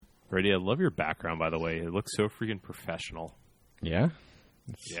Brady, I love your background, by the way. It looks so freaking professional. Yeah?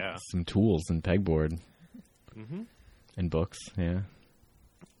 Yeah. Some tools and pegboard. Mm-hmm. And books, yeah.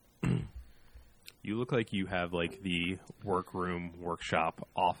 You look like you have, like, the workroom, workshop,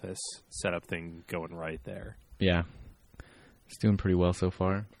 office setup thing going right there. Yeah. It's doing pretty well so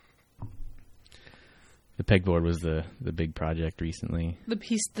far. The pegboard was the big project recently. The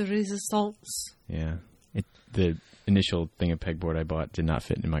piece de resistance. Yeah. The initial thing of pegboard I bought did not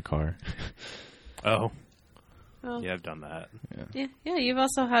fit in my car. Oh. Oh. Yeah, I've done that. Yeah, you've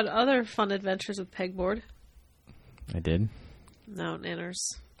also had other fun adventures with pegboard. I did? No,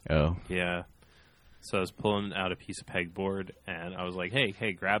 nanners. Oh. Yeah. So I was pulling out a piece of pegboard, and I was like,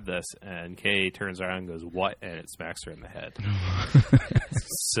 hey, grab this. And Kay turns around and goes, what? And it smacks her in the head.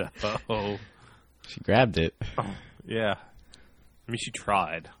 So... She grabbed it. Oh, yeah. I mean, she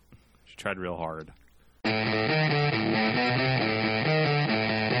tried. She tried real hard.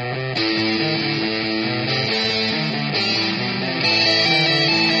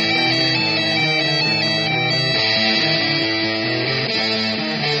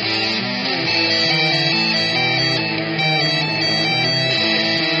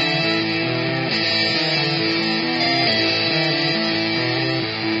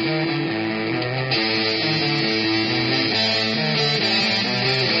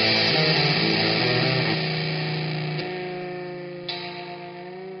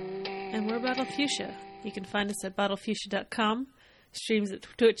 Fuchsia. You can find us at battlefuchsia.com, streams at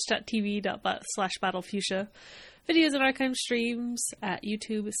twitch.tv/battlefuchsia, videos and archive streams at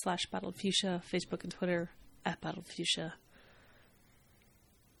YouTube/battlefuchsia, Facebook and Twitter at battlefuchsia.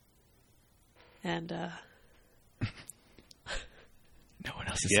 And no one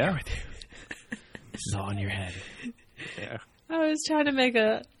else is here with you. This is all in your head. Yeah. I was trying to make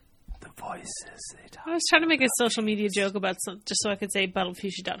a social media joke about just so I could say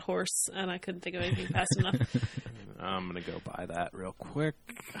battlefuchsia.horse, and I couldn't think of anything fast enough. I'm going to go buy that real quick.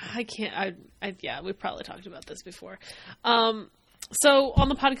 I can't. Yeah, we probably talked about this before. So on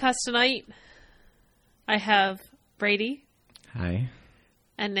the podcast tonight, I have Brady. Hi.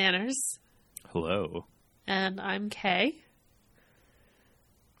 And Nanners. Hello. And I'm Kay.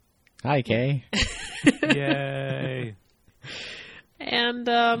 Hi, Kay. Yay. And,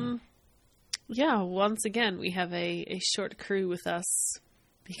 yeah, once again, we have a short crew with us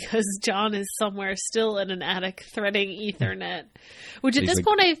because John is somewhere still in an attic threading Ethernet, which at this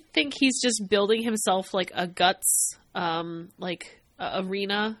point I think he's just building himself like a guts,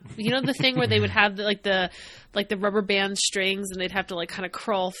 arena. You know, the thing where they would have the rubber band strings and they'd have to like kind of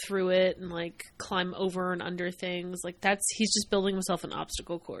crawl through it and like climb over and under things. Like he's just building himself an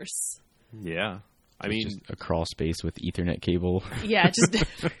obstacle course. Yeah. I mean, just a crawl space with Ethernet cable. Yeah, just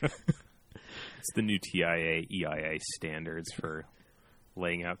it's the new TIA EIA standards for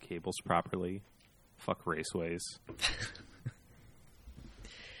laying out cables properly. Fuck raceways.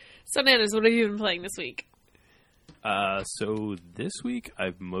 So, Nanners, what have you been playing this week? So this week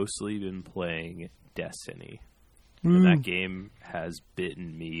I've mostly been playing Destiny. And that game has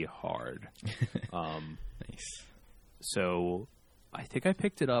bitten me hard. Nice. So I think I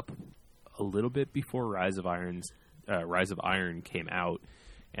picked it up a little bit before Rise of Iron came out,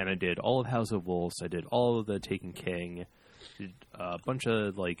 and I did all of House of Wolves. I did all of the Taken King, did a bunch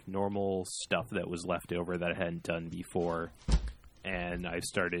of like normal stuff that was left over that I hadn't done before, and I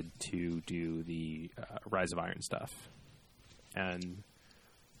started to do the Rise of Iron stuff. And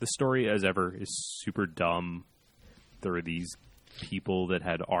the story, as ever, is super dumb. There were these people that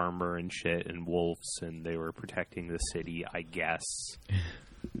had armor and shit and wolves, and they were protecting the city, I guess.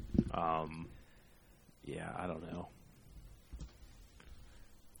 Yeah, I don't know.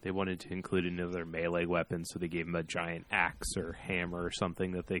 They wanted to include another melee weapon, so they gave them a giant axe or hammer or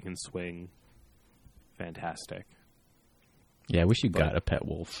something that they can swing. Fantastic. Yeah, I wish you got a pet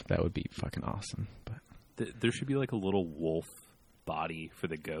wolf. That would be fucking awesome. But there should be like a little wolf body for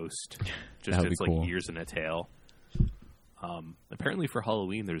the ghost. Just That would its be cool. like ears and a tail. Apparently for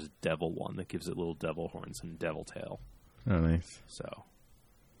Halloween, there's a devil one that gives it little devil horns and devil tail. Oh, nice. So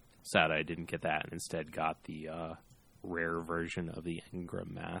sad I didn't get that and instead got the rare version of the Engram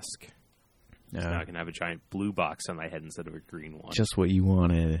mask. So now I can have a giant blue box on my head instead of a green one. Just what you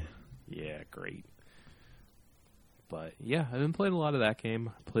wanted. Yeah, great. But yeah, I've been playing a lot of that game.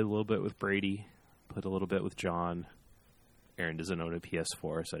 I played a little bit with Brady. Played a little bit with John. Aaron doesn't own a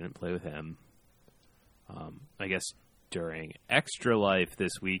PS4, so I didn't play with him. I guess during Extra Life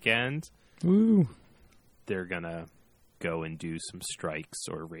this weekend, Woo. they're going to go and do some strikes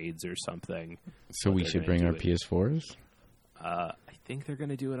or raids or something. So we should bring our PS4s? I think they're going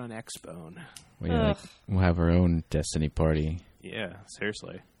to do it on Xbone. We'll have our own Destiny party. Yeah,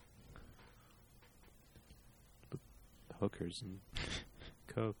 seriously. hookers and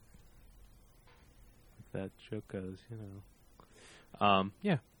coke. Like that joke goes,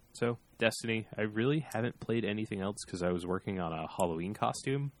 Yeah. So Destiny. I really haven't played anything else because I was working on a Halloween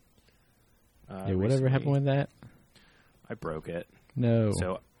costume. Whatever recently. happened with that? I broke it. No.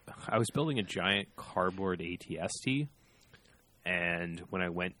 So I was building a giant cardboard ATST, and when I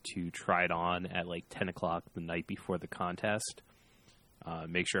went to try it on at like 10 o'clock the night before the contest,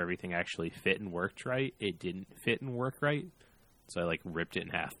 make sure everything actually fit and worked right, it didn't fit and work right. So I like ripped it in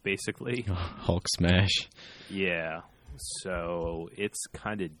half, basically. Hulk smash. Yeah. So it's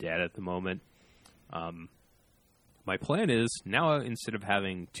kind of dead at the moment. My plan is now, instead of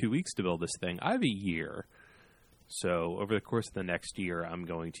having 2 weeks to build this thing, I have a year. So over the course of the next year, I'm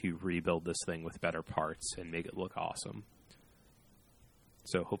going to rebuild this thing with better parts and make it look awesome.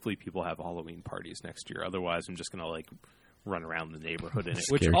 So hopefully people have Halloween parties next year. Otherwise, I'm just going to like run around the neighborhood in it,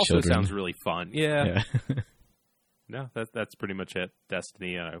 which Scare also children. sounds really fun. Yeah. Yeah. No, that's pretty much it.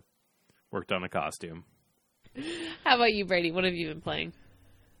 Destiny, I worked on a costume. How about you, Brady? What have you been playing?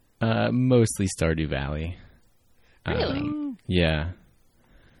 Mostly Stardew Valley. Really? Yeah.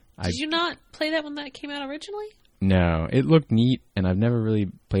 Did you not play that when that came out originally? No, it looked neat, and I've never really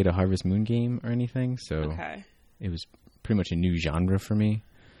played a Harvest Moon game or anything, so Okay. it was pretty much a new genre for me.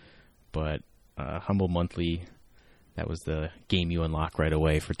 But Humble Monthly, that was the game you unlock right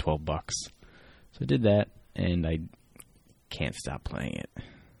away for $12. So I did that, and I can't stop playing it.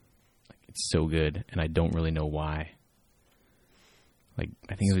 Like, it's so good, and I don't really know why. Like,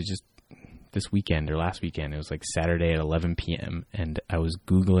 I think it was just this weekend or last weekend. It was like Saturday at 11 p.m., and I was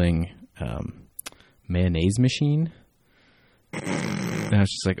Googling mayonnaise machine. And I was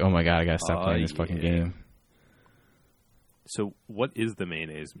just like, oh my god, I gotta stop playing this fucking game. So what is the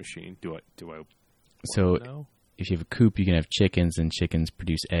mayonnaise machine? Do I So know? if you have a coop, you can have chickens, and chickens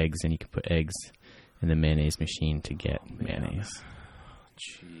produce eggs, and you can put eggs in the mayonnaise machine to get mayonnaise.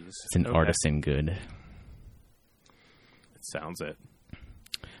 Jeez. It's an artisan good. It sounds it.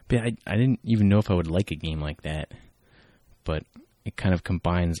 But I didn't even know if I would like a game like that. But it kind of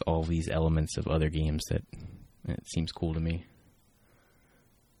combines all these elements of other games that it seems cool to me.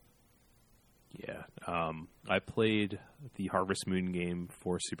 Yeah. I played the Harvest Moon game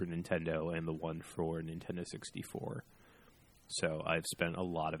for Super Nintendo and the one for Nintendo 64. So I've spent a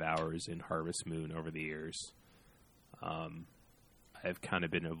lot of hours in Harvest Moon over the years. I've kind of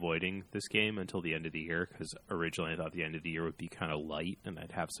been avoiding this game until the end of the year because originally I thought the end of the year would be kind of light and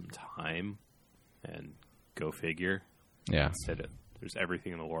I'd have some time, and go figure. Yeah. Instead, there's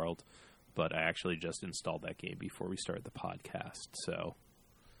everything in the world. But I actually just installed that game before we started the podcast, so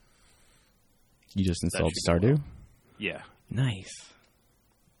You just installed should go Stardew? well. Yeah. Nice.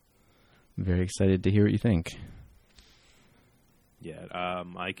 I'm very excited to hear what you think. Yeah,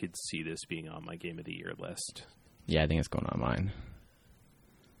 I could see this being on my Game of the Year list. Yeah, I think it's going on mine.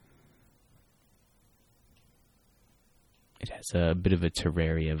 It has a bit of a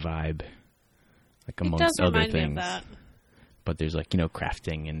Terraria vibe, like It amongst does other remind me of things. that. But there's like,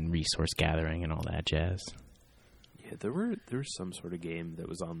 crafting and resource gathering and all that jazz. Yeah, there was some sort of game that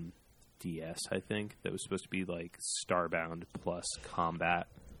was on DS, I think, that was supposed to be like Starbound plus combat.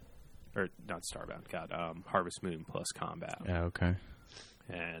 Or not Starbound, God, Harvest Moon plus combat. Yeah, okay.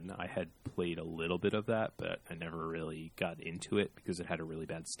 And I had played a little bit of that, but I never really got into it because it had a really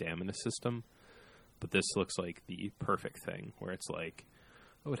bad stamina system. But this looks like the perfect thing, where it's like,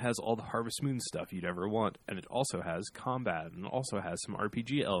 oh, it has all the Harvest Moon stuff you'd ever want, and it also has combat, and it also has some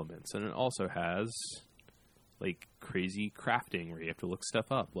RPG elements, and it also has like crazy crafting where you have to look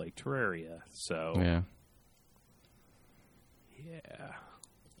stuff up, like Terraria. So Yeah. yeah.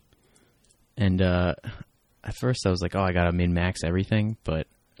 And at first I was like, oh, I gotta min-max everything, but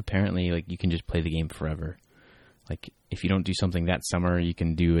apparently like you can just play the game forever. Like if you don't do something that summer, you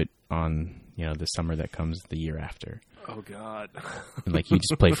can do it on, the summer that comes the year after. Oh God. And, like you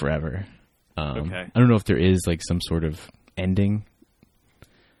just play forever. Okay. I don't know if there is like some sort of ending,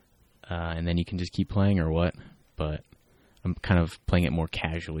 and then you can just keep playing or what, but I'm kind of playing it more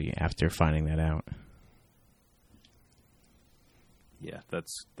casually after finding that out. Yeah,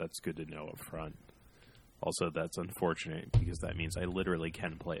 that's good to know up front. Also, that's unfortunate because that means I literally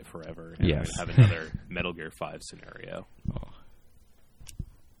can play it forever. And Yes. I have another Metal Gear 5 scenario. Oh.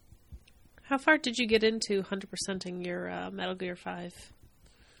 How far did you get into 100%ing your Metal Gear 5?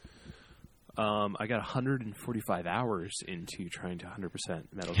 I got 145 hours into trying to 100%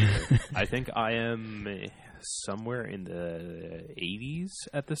 Metal Gear. I think I am somewhere in the 80s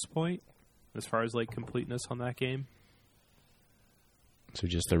at this point, as far as like completeness on that game. So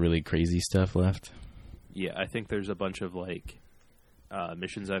just the really crazy stuff left? Yeah, I think there's a bunch of like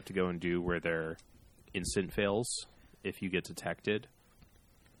missions I have to go and do where they're instant fails, if you get detected.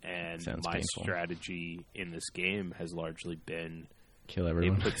 And Sounds my painful. strategy in this game has largely been Kill hey,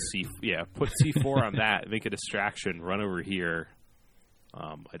 everyone. put C4 on that, make a distraction, run over here.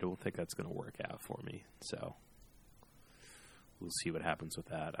 I don't think that's going to work out for me. So we'll see what happens with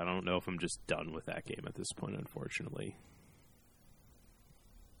that. I don't know if I'm just done with that game at this point, unfortunately.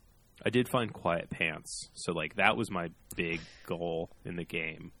 I did find Quiet Pants, so like that was my big goal in the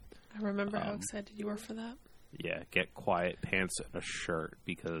game. I remember how excited you were for that. Yeah, get Quiet Pants and a shirt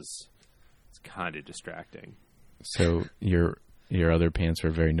because it's kind of distracting. So your other pants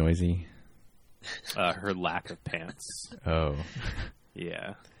were very noisy? Her lack of pants. Oh.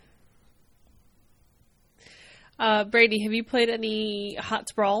 Yeah. Brady, have you played any Hot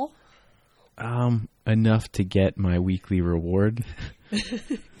Brawl? Enough to get my weekly reward.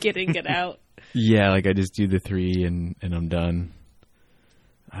 Get in, get out. Yeah, like I just do the 3 and I'm done.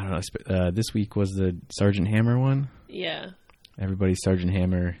 I don't know. This week was the Sergeant Hammer one. Yeah. Everybody's Sergeant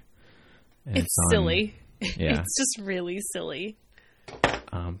Hammer. And It's on- silly. Yeah. It's just really silly.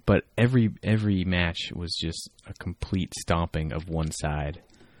 But every match was just a complete stomping of one side.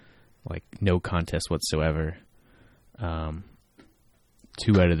 Like, no contest whatsoever. 2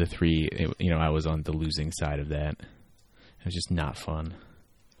 out of the 3, I was on the losing side of that. It was just not fun.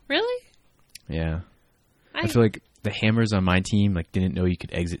 Really? Yeah. I feel like the Hammers on my team didn't know you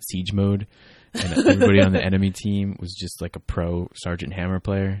could exit siege mode, and everybody on the enemy team was just like a pro Sergeant Hammer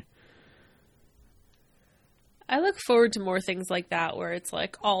player. I look forward to more things like that where it's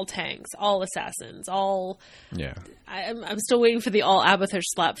like all tanks, all assassins, all... Yeah. I'm still waiting for the all Abathur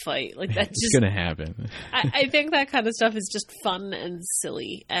slap fight. Like that It's just... going to happen. I think that kind of stuff is just fun and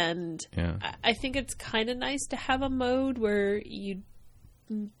silly. And Yeah. I think it's kind of nice to have a mode where you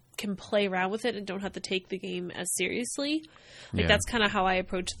can play around with it and don't have to take the game as seriously. Like, Yeah. that's kind of how I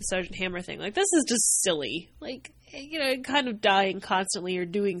approach the Sergeant Hammer thing. Like, this is just silly. Like, kind of dying constantly or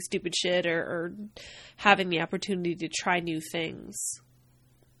doing stupid shit or having the opportunity to try new things.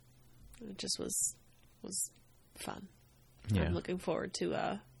 It just was fun. Yeah. I'm looking forward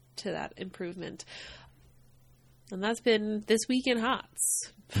to that improvement. And that's been This Week in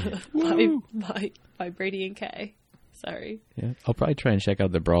Hots by Brady and Kay. Sorry. Yeah. I'll probably try and check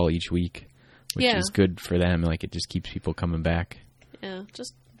out the Brawl each week, which Yeah. is good for them. Like, it just keeps people coming back. Yeah,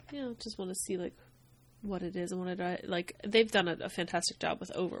 just want to see what it is and what they've done a fantastic job with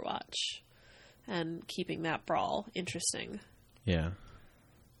Overwatch and keeping that brawl interesting. Yeah.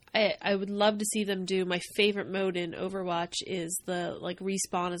 I would love to see them do. My favorite mode in Overwatch is the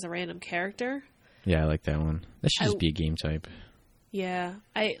respawn as a random character. Yeah, I like that one. That should just be a game type. Yeah,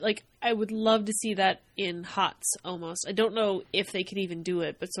 I would love to see that in HOTS almost. I don't know if they could even do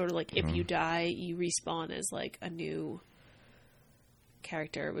it, but sort of if you die, you respawn as a new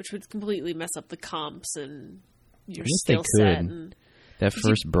character, which would completely mess up the comps and your guess they skill set. could. And That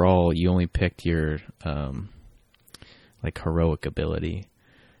first Brawl, you only picked your heroic ability.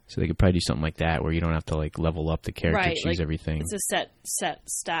 So they could probably do something like that where you don't have to level up the character, right, choose everything. it's a set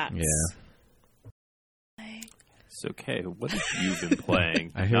stats. Yeah. It's okay. What have you been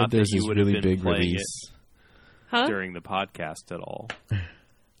playing? I heard Not that there's you this would have really been big playing release. Huh? it during the podcast at all.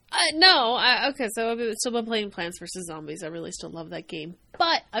 No. Okay, so I've still been playing Plants vs. Zombies. I really still love that game.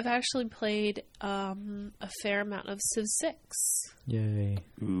 But I've actually played a fair amount of Civ 6. Yay.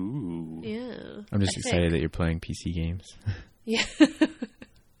 Ooh. Yeah. I'm just I excited think. that you're playing PC games. Yeah.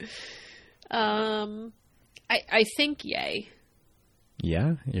 I think yay.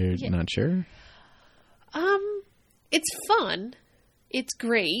 Yeah? You're Yeah. not sure? It's fun. It's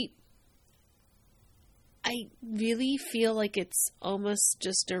great. I really feel like it's almost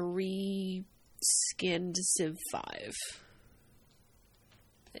just a re-skinned Civ 5.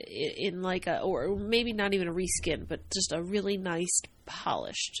 In or maybe not even a reskin, but just a really nice,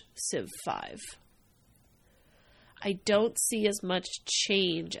 polished Civ 5. I don't see as much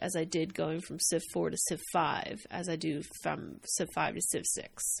change as I did going from Civ 4 to Civ 5 as I do from Civ 5 to Civ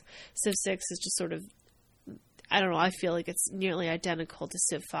 6. Civ 6 is just sort of, I don't know, I feel like it's nearly identical to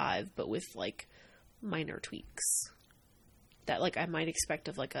Civ 5, but with minor tweaks that I might expect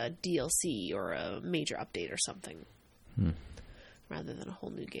of a DLC or a major update or something rather than a whole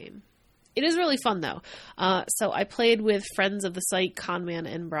new game. It is really fun though. So I played with friends of the site, Conman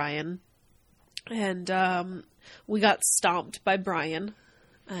and Brian, and we got stomped by Brian,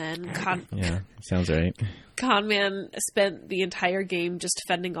 and Yeah, sounds right. Conman spent the entire game just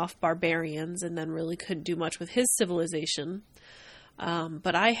fending off barbarians and then really couldn't do much with his civilization.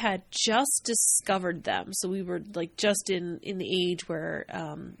 But I had just discovered them. So we were just in the age where,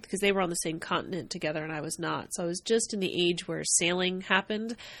 because they were on the same continent together and I was not. So I was just in the age where sailing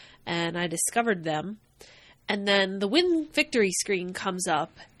happened and I discovered them. And then the win victory screen comes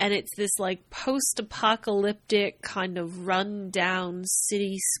up, and it's this like post-apocalyptic kind of run-down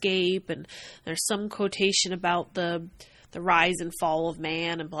cityscape, and there's some quotation about the rise and fall of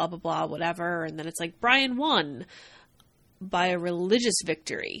man and blah, blah, blah, whatever. And then it's like, Brian won by a religious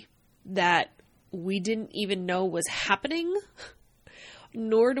victory that we didn't even know was happening,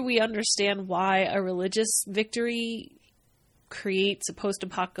 nor do we understand why a religious victory creates a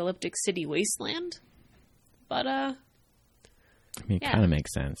post-apocalyptic city wasteland. But, I mean, it yeah. kind of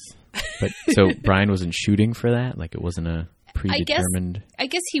makes sense. But so Brian wasn't shooting for that? Like it wasn't a predetermined... I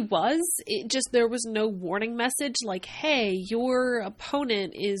guess he was. It just, there was no warning message like, hey, your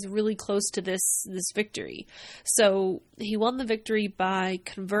opponent is really close to this victory. So he won the victory by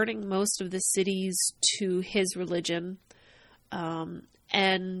converting most of the cities to his religion.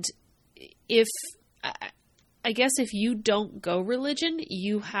 And if, I guess if you don't go religion,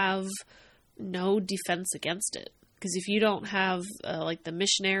 you have no defense against it. Because if you don't have like the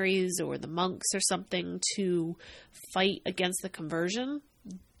missionaries or the monks or something to fight against the conversion,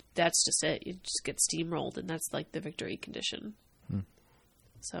 that's just it. You just get steamrolled, and that's like the victory condition.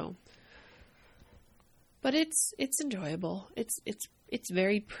 So, but it's enjoyable. It's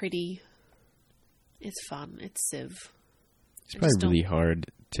very pretty. It's fun. It's Civ. It's probably really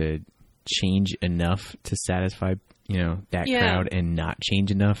hard to change enough to satisfy, that crowd, and not change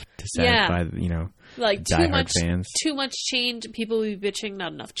enough to satisfy, like diehard fans. Too much change, people would be bitching.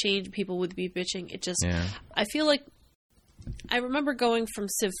 Not enough change, people would be bitching. It just, I feel like I remember going from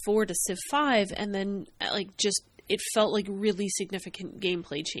Civ 4 to Civ 5, and then it felt like really significant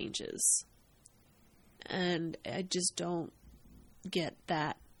gameplay changes, and I just don't get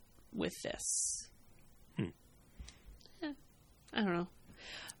that with this. I don't know.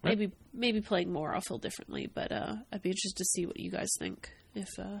 Maybe playing more, I'll feel differently, but I'd be interested to see what you guys think if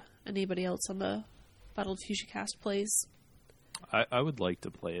anybody else on the Battle of Fuchsia cast plays. I would like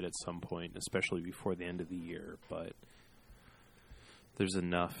to play it at some point, especially before the end of the year, but there's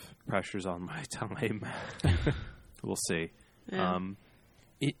enough pressures on my time. We'll see. Yeah.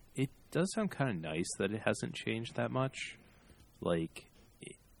 It does sound kind of nice that it hasn't changed that much. Like,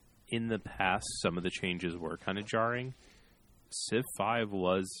 in the past, some of the changes were kind of jarring. Civ 5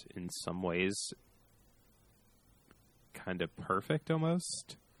 was, in some ways, kind of perfect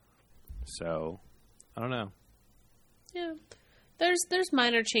almost. So, I don't know. Yeah. There's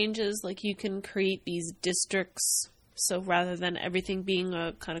minor changes, like you can create these districts, so rather than everything being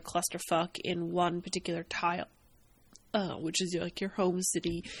a kind of clusterfuck in one particular tile, which is like your home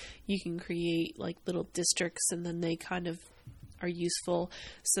city, you can create like little districts, and then they kind of are useful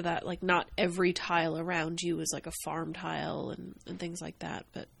so that like not every tile around you is like a farm tile and things like that.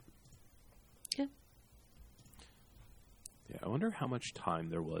 But yeah, I wonder how much time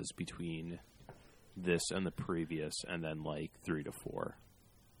there was between this and the previous, and then like 3 to 4.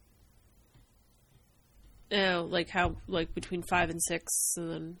 Like how, like between 5 and 6, and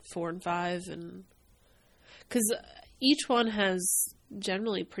then 4 and 5, and because each one has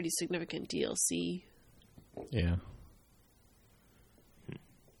generally pretty significant DLC. Yeah.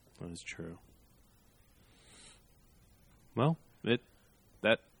 That is true. Well,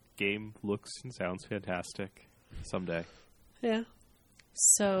 that game looks and sounds fantastic. Someday. Yeah.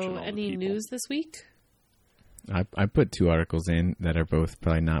 So, any news this week? I put 2 articles in that are both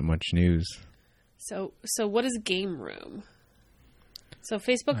probably not much news. So what is Game Room? So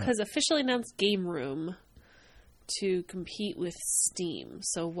Facebook has officially announced Game Room to compete with Steam.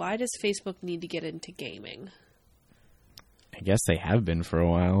 So why does Facebook need to get into gaming? I guess they have been for a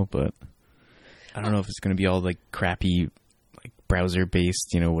while, but I don't know if it's going to be all like crappy, like browser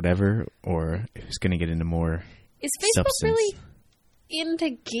based, whatever, or if it's going to get into more. Is Facebook really into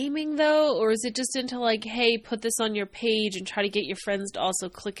gaming though, or is it just into like, hey, put this on your page and try to get your friends to also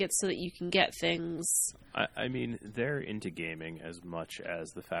click it so that you can get things? I mean, they're into gaming as much as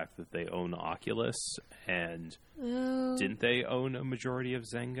the fact that they own Oculus, and didn't they own a majority of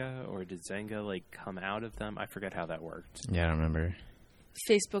Zynga, or did Zynga like come out of them? I forget how that worked. Yeah, I don't remember.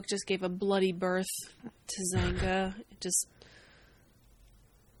 Facebook just gave a bloody birth to Zynga.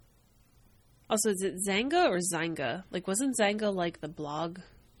 Also, is it Zanga or Zynga? Like, wasn't Zanga like the blog,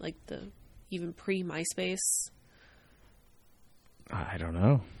 like the even pre-MySpace? I don't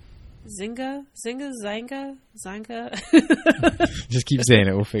know. Zynga? Zanga? Just keep saying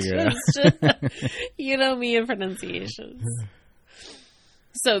it. We'll figure it out. You know me and pronunciations.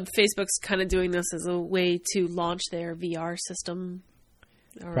 So Facebook's kind of doing this as a way to launch their VR system.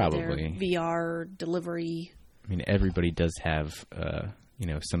 Or probably. Their VR delivery. I mean, everybody does have,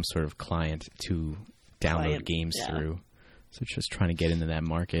 some sort of client to download games through. So it's just trying to get into that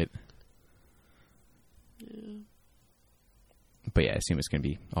market. Yeah. But yeah, I assume it's going to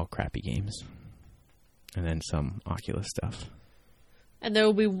be all crappy games. And then some Oculus stuff. And there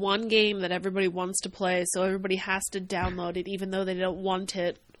will be one game that everybody wants to play, so everybody has to download it, even though they don't want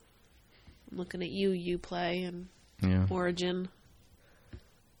it. I'm looking at you play, and Origin.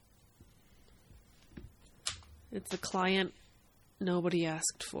 It's a client nobody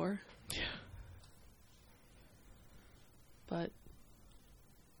asked for. Yeah. But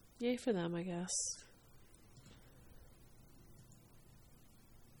yay for them, I guess.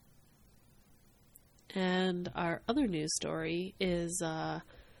 And our other news story is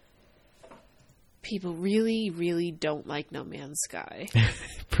people really, really don't like No Man's Sky.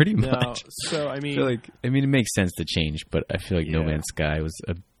 Pretty No, much. so I I mean, feel like, it makes sense to change, but I feel like No Yeah. Man's Sky was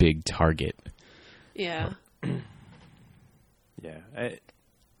a big target. Yeah. yeah, I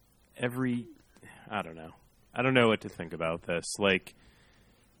don't know. I don't know what to think about this. Like,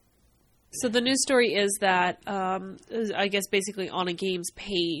 So the news story is that, I guess basically on a game's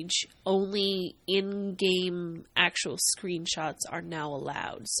page, only in-game actual screenshots are now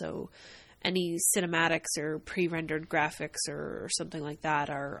allowed. So any cinematics or pre-rendered graphics or something like that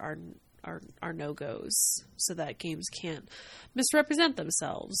are no-goes, so that games can't misrepresent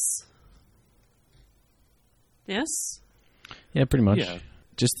themselves. Yes? Yeah, pretty much. Yeah.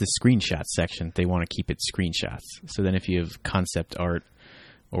 Just the screenshot section, they want to keep it screenshots. So then if you have concept art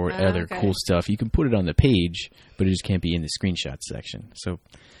or other okay. cool stuff, you can put it on the page, but it just can't be in the screenshot section. So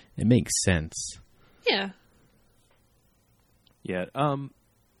it makes sense. Yeah. yeah. I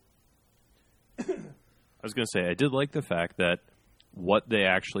was gonna say I did like the fact that what they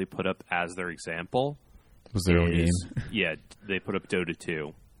actually put up as their example Was their own game. Yeah, they put up Dota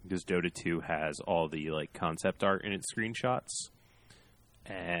 2 because Dota 2 has all the like concept art in its screenshots,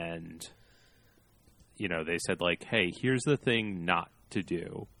 and they said like, "Hey, here's the thing not to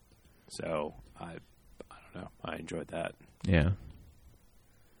do." So I don't know. I enjoyed that. Yeah.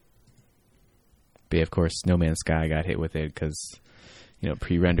 But yeah, of course, No Man's Sky got hit with it because,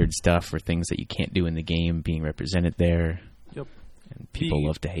 pre-rendered stuff or things that you can't do in the game being represented there. Yep. And people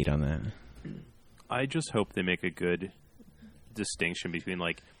love to hate on that. I just hope they make a good distinction between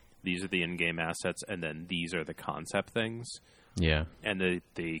like these are the in-game assets and then these are the concept things. Yeah. And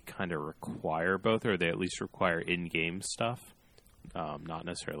they kind of require both, or they at least require in-game stuff, not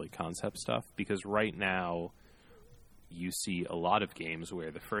necessarily concept stuff. Because right now, you see a lot of games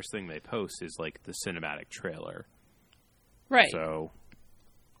where the first thing they post is like the cinematic trailer. Right. So,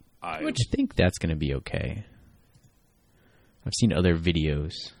 I think that's going to be okay. I've seen other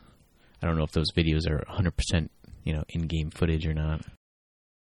videos. I don't know if those videos are 100%, in-game footage or not.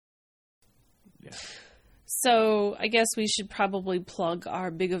 Yeah. So I guess we should probably plug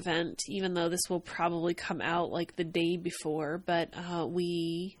our big event, even though this will probably come out like the day before. But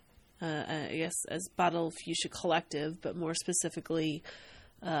we, I guess, as Bottle Fuchsia Collective, but more specifically,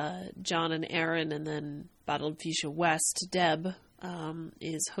 John and Aaron, and then Bottled Fuchsia West, Deb,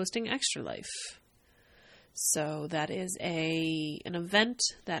 is hosting Extra Life. So that is an event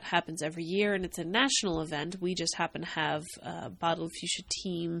that happens every year, and it's a national event. We just happen to have a Bottled Fuchsia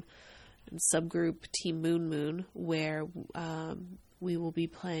team and subgroup Team Moon, where we will be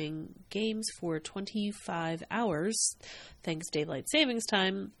playing games for 25 hours, thanks Daylight Savings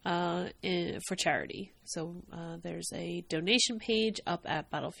Time, for charity. So there's a donation page up at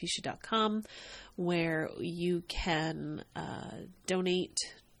bottlefuchsia.com where you can donate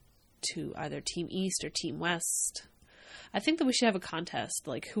to either Team East or Team West. I think that we should have a contest.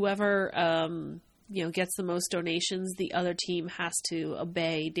 Like whoever gets the most donations, the other team has to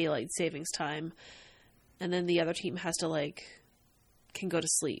obey Daylight Savings Time, and then the other team has to can go to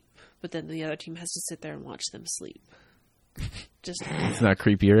sleep, but then the other team has to sit there and watch them sleep. Just it's not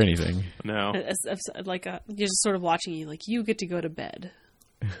creepy or anything. No. You're just sort of watching you, like you get to go to bed,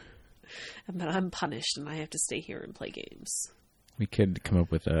 but I'm punished and I have to stay here and play games. We could come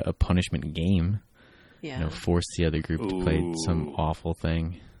up with a punishment game. Yeah. Force the other group to play some awful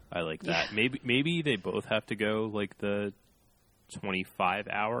thing. I like that. Yeah. Maybe they both have to go like the 25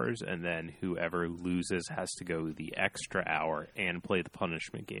 hours, and then whoever loses has to go the extra hour and play the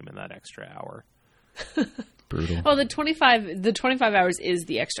punishment game in that extra hour. Brutal. Oh, the 25 hours is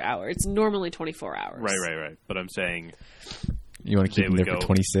the extra hour. It's normally 24 hours. Right. But I'm saying you want to keep them there for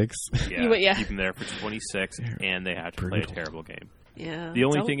 26? Yeah, keep them there for 26, and they have to play a terrible game. Yeah. The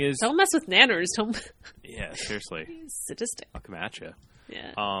only thing is, don't mess with nanners. Don't. Yeah, seriously. Sadistic. I'll come at you.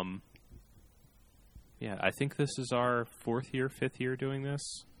 Yeah. Yeah, I think this is our 5th year doing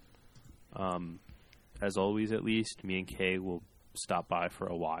this. As always, at least, me and Kay will stop by for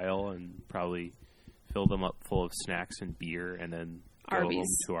a while and probably fill them up full of snacks and beer, and then go Arby's.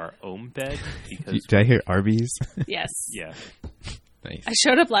 home to our own bed because Did I hear Arby's? Yes. yeah. Nice. I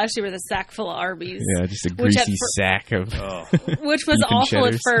showed up last year with a sack full of Arby's. Yeah, just a Which at greasy sack of. Oh, Which was Beef and awful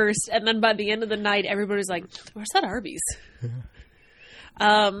at cheddars. first, and then by the end of the night, everybody was like, "Where's that Arby's?"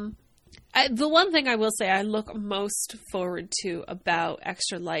 The one thing I will say I look most forward to about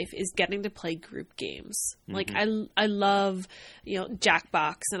Extra Life is getting to play group games. Like I love,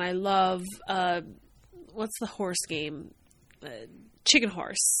 Jackbox, and I love what's the horse game, Chicken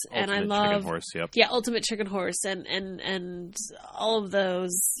Horse, and I Ultimate love Chicken Horse. Yep. Ultimate Chicken Horse, and all of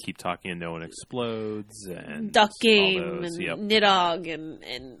those. Keep talking and no one explodes. And Duck all Game those, and yep. Nidog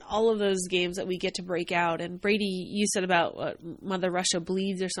and all of those games that we get to break out. And Brady, you said about what, Mother Russia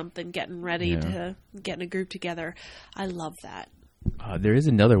Bleeds or something, getting ready to get in a group together. I love that. There is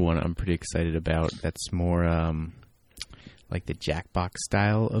another one I'm pretty excited about that's more like the Jackbox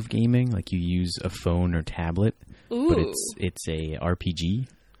style of gaming. Like you use a phone or tablet, Ooh. but it's a RPG.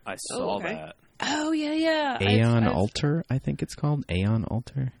 I saw okay. that. Oh, yeah. Aeon I've- Alter, I think it's called. Aeon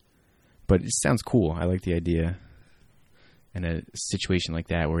Alter. But it sounds cool. I like the idea. And a situation like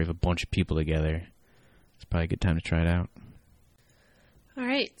that where we have a bunch of people together, it's probably a good time to try it out. All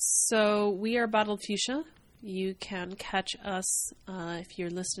right. So we are Bottled Fuchsia. You can catch us if you're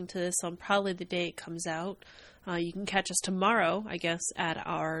listening to this on probably the day it comes out. You can catch us tomorrow, I guess, at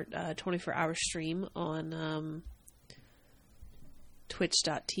our 24-hour stream on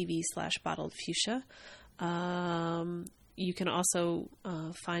twitch.tv/bottledfuchsia. You can also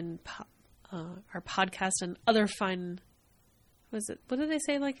find our podcast and other fine... What did they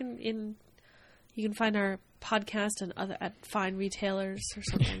say? Like in you can find our podcast and other at fine retailers or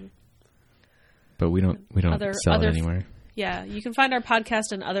something. But we don't sell it anywhere. Yeah, you can find our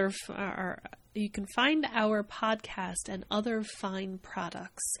podcast and other you can find our podcast and other fine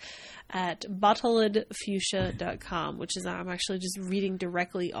products at bottledfuchsia.com, which is I'm actually just reading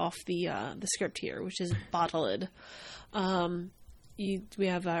directly off the script here, which is bottled. We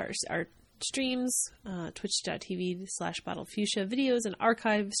have our streams, twitch.tv/bottledfuchsia, videos and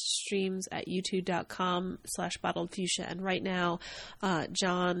archive streams at youtube.com/bottledfuchsia. And right now,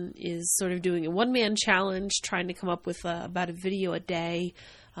 John is sort of doing a one-man challenge, trying to come up with about a video a day.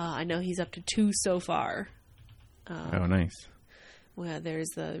 I know he's up to 2 so far. Oh, nice. Well, there's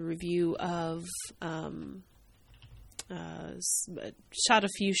the review of Shot of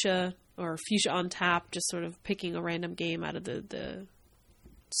Fuchsia or Fuchsia on Tap, just sort of picking a random game out of the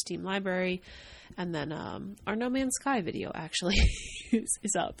Steam library, and then our No Man's Sky video actually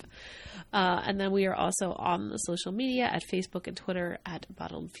is up, and then we are also on the social media at Facebook and Twitter at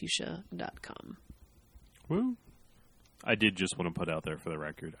bottledfuchsia.com. Woo! I did just want to put out there for the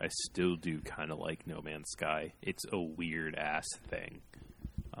record, I still do kind of like No Man's Sky. It's a weird ass thing.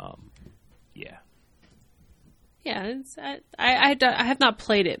 Yeah. Yeah, I have not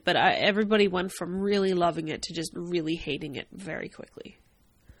played it, but everybody went from really loving it to just really hating it very quickly.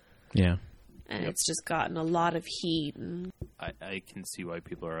 Yeah. And it's just gotten a lot of heat. And I can see why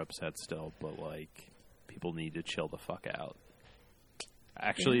people are upset still, but like people need to chill the fuck out.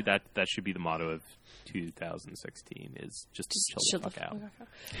 Actually, that should be the motto of 2016 is just chill the fuck out.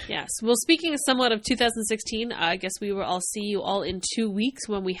 Yes. Well, speaking somewhat of 2016, I guess we will all see you all in 2 weeks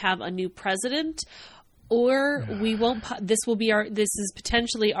when we have a new president. Or we won't. This is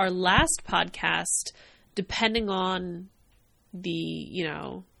potentially our last podcast, depending on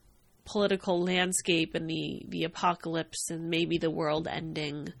the political landscape and the apocalypse and maybe the world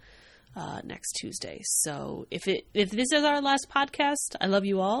ending next Tuesday. So if this is our last podcast, I love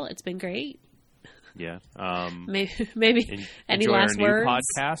you all. It's been great. Yeah. Maybe any enjoy last our words? new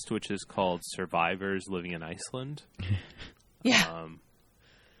podcast, which is called Survivors Living in Iceland. Yeah.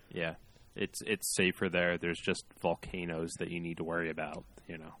 Yeah. It's safer there. There's just volcanoes that you need to worry about,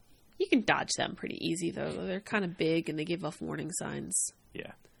 You can dodge them pretty easy, though. They're kind of big and they give off warning signs.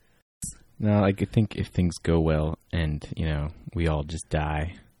 Yeah. No, I think if things go well and, we all just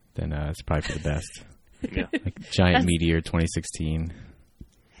die, then it's probably for the best. Yeah. Like Giant Meteor 2016.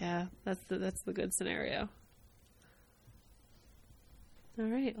 Yeah, that's the good scenario. All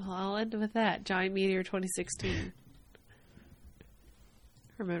right, well, I'll end with that. Giant Meteor 2016.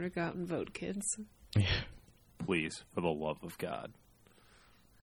 Remember to go out and vote, kids. Please, for the love of God.